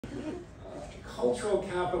cultural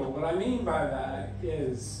capital, what I mean by that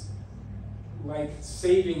is like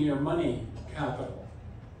saving your money capital,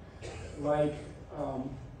 like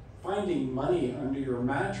finding money under your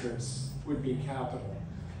mattress would be capital.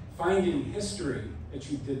 Finding history that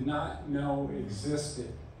you did not know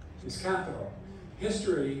existed is capital.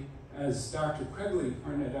 History, as Dr. Quigley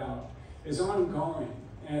pointed out, is ongoing,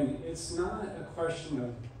 and it's not a question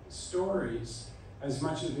of stories as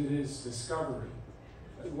much as it is discovery.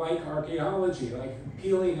 Like archaeology, like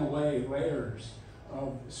peeling away layers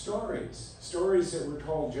of stories that were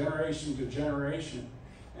told generation to generation,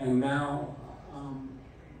 and now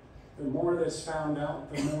the more that's found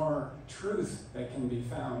out, the more truth that can be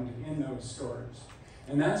found in those stories.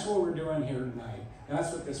 And that's what we're doing here tonight.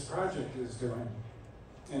 That's what this project is doing.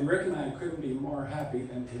 And Rick and I couldn't be more happy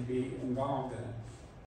than to be involved in it.